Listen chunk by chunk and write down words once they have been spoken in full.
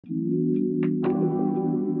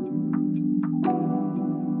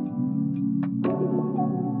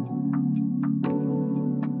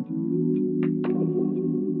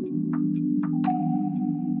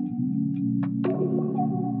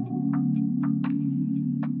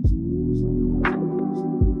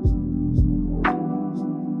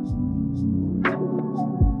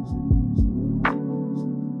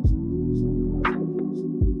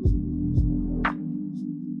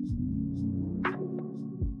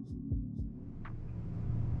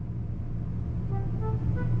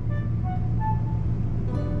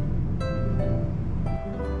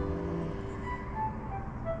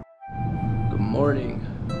Morning,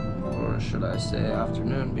 or should I say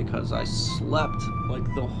afternoon, because I slept like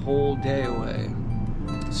the whole day away.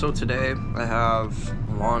 So today I have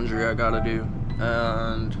laundry I gotta do,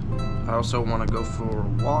 and I also want to go for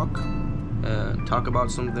a walk and talk about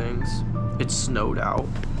some things. It snowed out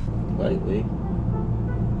lightly,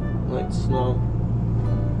 light snow.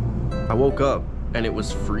 I woke up and it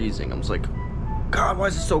was freezing. I was like, God, why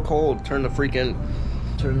is it so cold? Turn the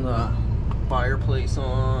fireplace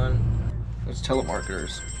on. It's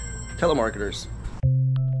telemarketers.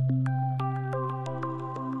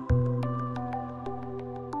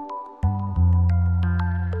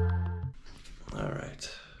 All right,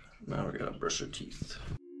 now we're gonna brush our teeth.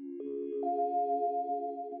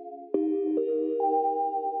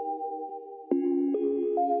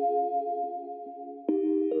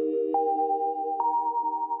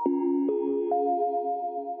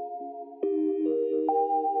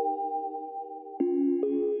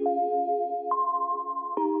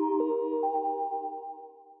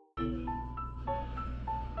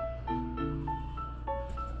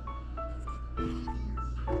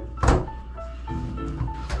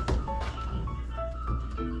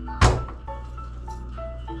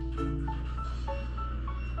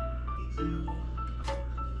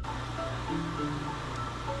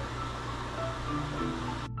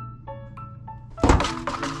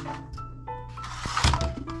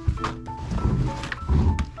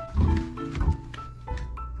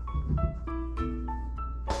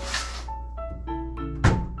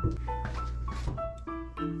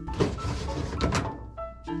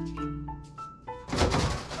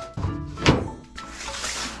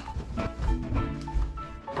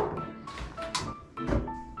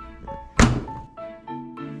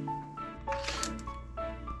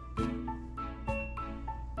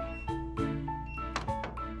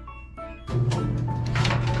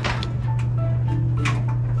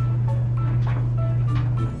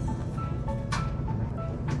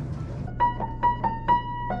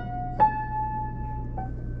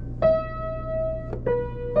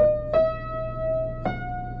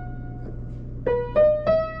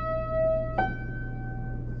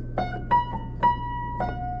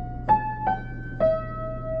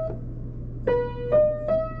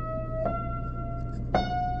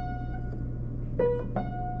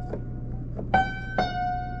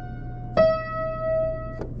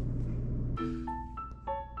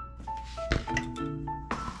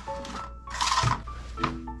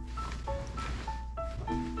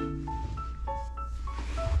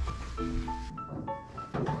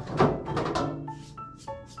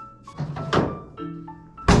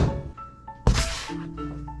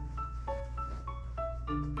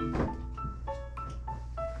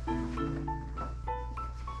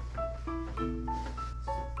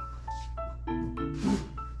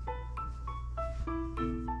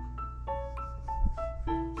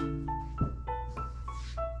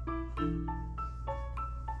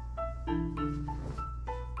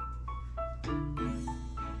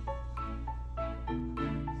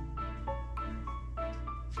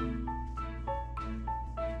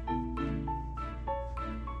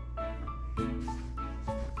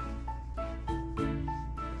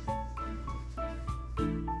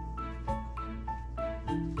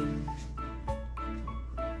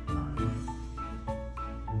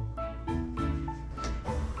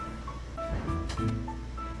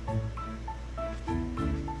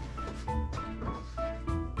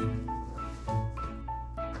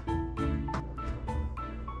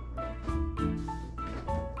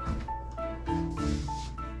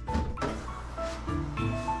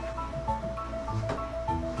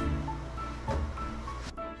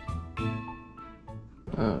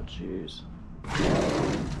 Oh, jeez.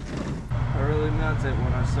 I really meant it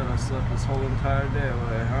when I said I slept this whole entire day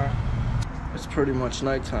away, huh? It's pretty much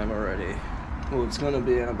nighttime already. Well, it's gonna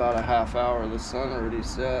be in about a half hour. The sun already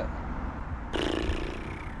set.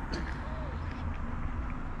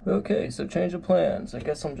 Okay, so change of plans. I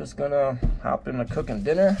guess I'm just gonna hop into cooking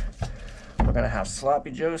dinner. We're gonna have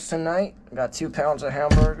sloppy joes tonight. Got 2 pounds of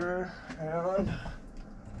hamburger and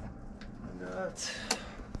that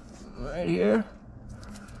right here.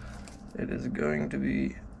 It is going to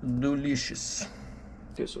be delicious.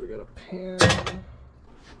 Okay, so we got a pan.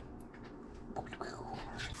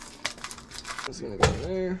 It's gonna go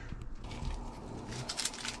there.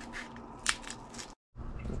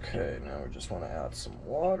 Okay, now we just want to add some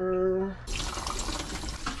water.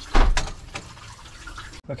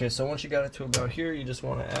 Okay, so once you got it to about here, you just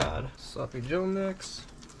want to add sloppy Joe mix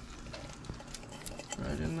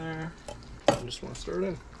right in there. You just want to stir it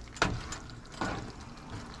in.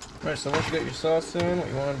 Alright, so once you got your sauce in, what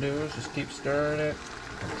you want to do is just keep stirring it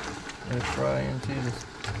and fry into this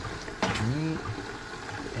meat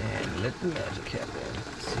and let the magic happen.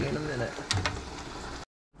 See you in a minute.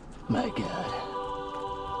 My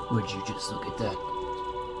God, would you just look at that?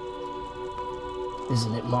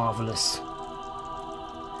 Isn't it marvelous?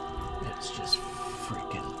 It's just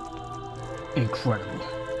freaking incredible.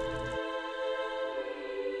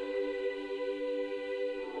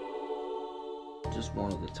 Just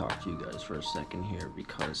wanted to talk to you guys for a second here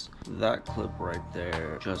because that clip right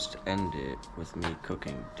there just ended with me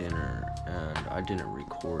cooking dinner and I didn't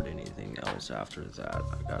record anything else after that.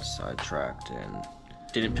 I got sidetracked and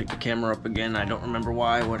didn't pick the camera up again. I don't remember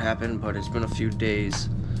why, what happened, but it's been a few days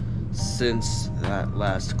since that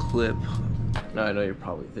last clip. Now I know you're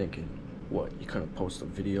probably thinking, what, you couldn't post a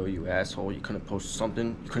video, you asshole? You couldn't post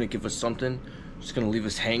something? You couldn't give us something? Just gonna leave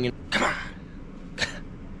us hanging? Come on!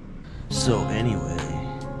 So anyway,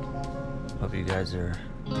 hope you guys are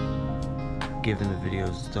giving the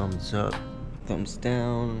videos thumbs up, thumbs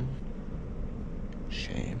down.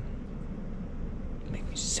 Shame. Make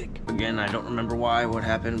me sick. Again, I don't remember why, what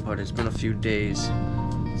happened, but it's been a few days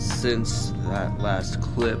since that last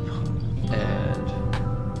clip, and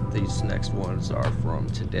these next ones are from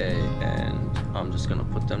today, and I'm just gonna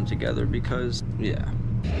put them together because, yeah.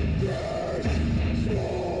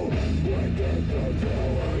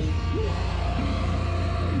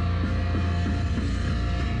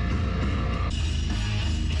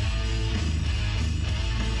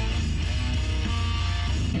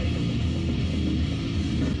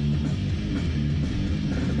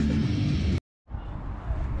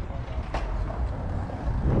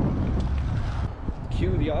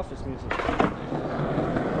 Cue the office music.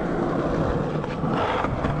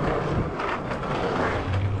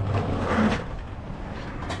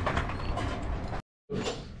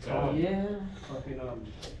 Yeah, fucking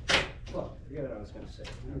well, forget what I was gonna say.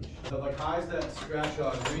 The like highs that scratch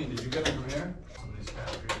green, did you get them from here? Somebody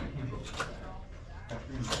scratched green.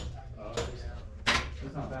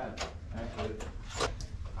 That's not bad, actually.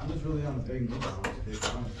 I'm just really on a big move, to be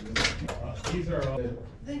honest with you. These are all.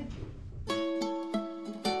 Thank you.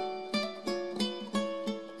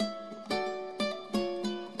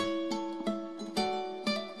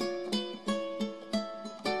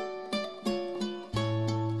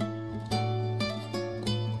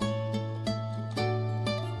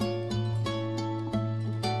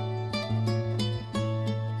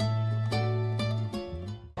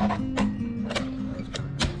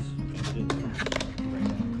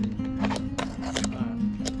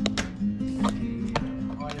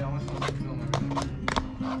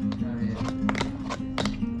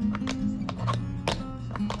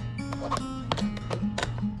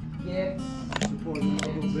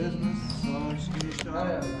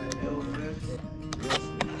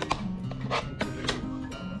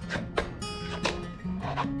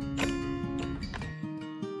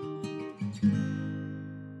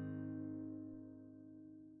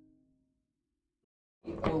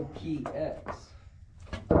 OPX.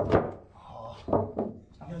 Oh,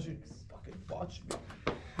 you guys should fucking watch me.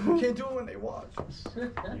 You can't do it when they watch.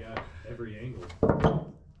 Yeah, every angle.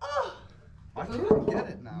 I can't get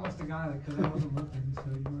it now. You must have got it because I wasn't looking, so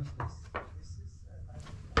you must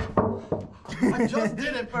have. I just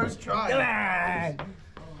did it first try.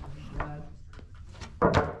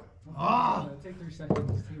 Ah! Take 3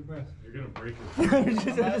 seconds. Take a breath. You're gonna break it.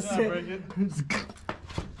 Break it.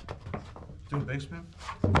 Do a big spin.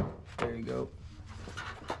 There you go.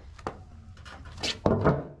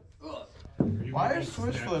 Why are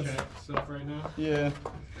switch flips stuff right now? Yeah.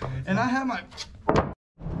 And I have my.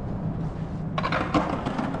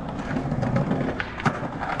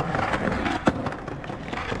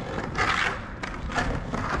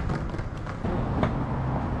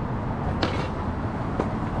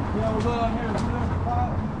 Yeah, we'll go down here. See that spot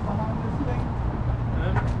behind this thing?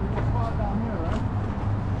 There's a spot down here, right?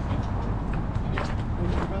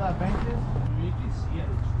 Where that bench is? You can see it.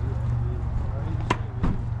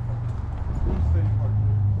 These things are good.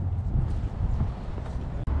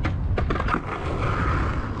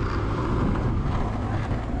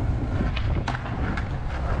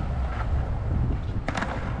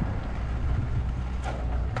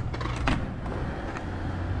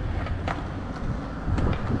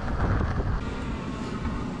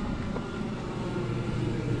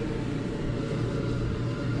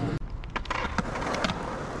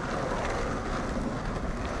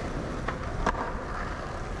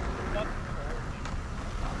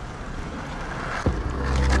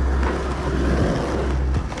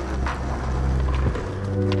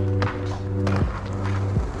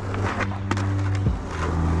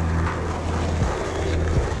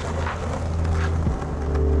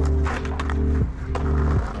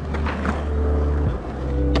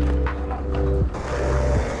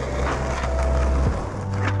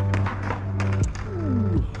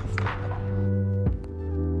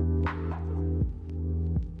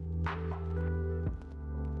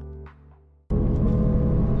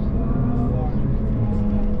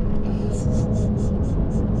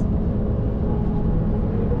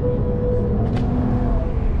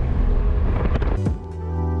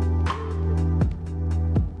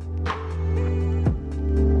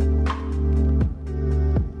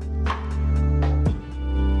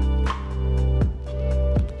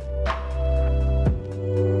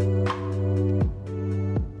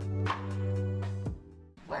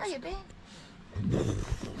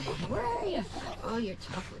 you're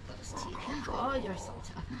tough with those teeth. Oh, you're so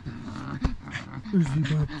tough.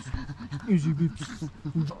 Easy bips.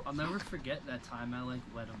 I'll never forget that time I like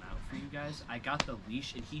let him out for you guys. I got the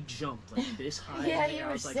leash and he jumped like this high. Yeah, in the you air. I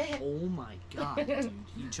were was like, sick. oh my god, dude.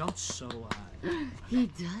 He jumped so high. He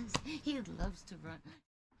does. He loves to run.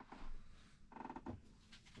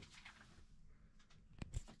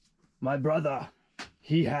 My brother,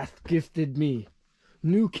 he hath gifted me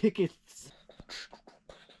new kickets.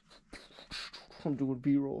 I'm doing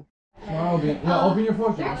B-roll. Yeah, open your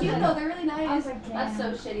fortune. They're cute though, they're really nice. I was like, That's so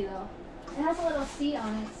damn. shitty though. It has a little seat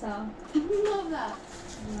on it, so. Love that.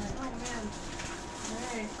 Oh man.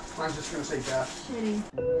 Alright. I'm just gonna say that. Shitty.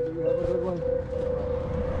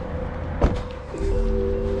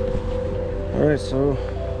 Alright, so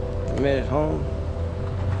I made it home.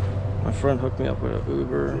 My friend hooked me up with an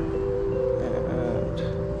Uber, and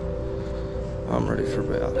I'm ready for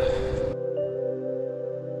bed.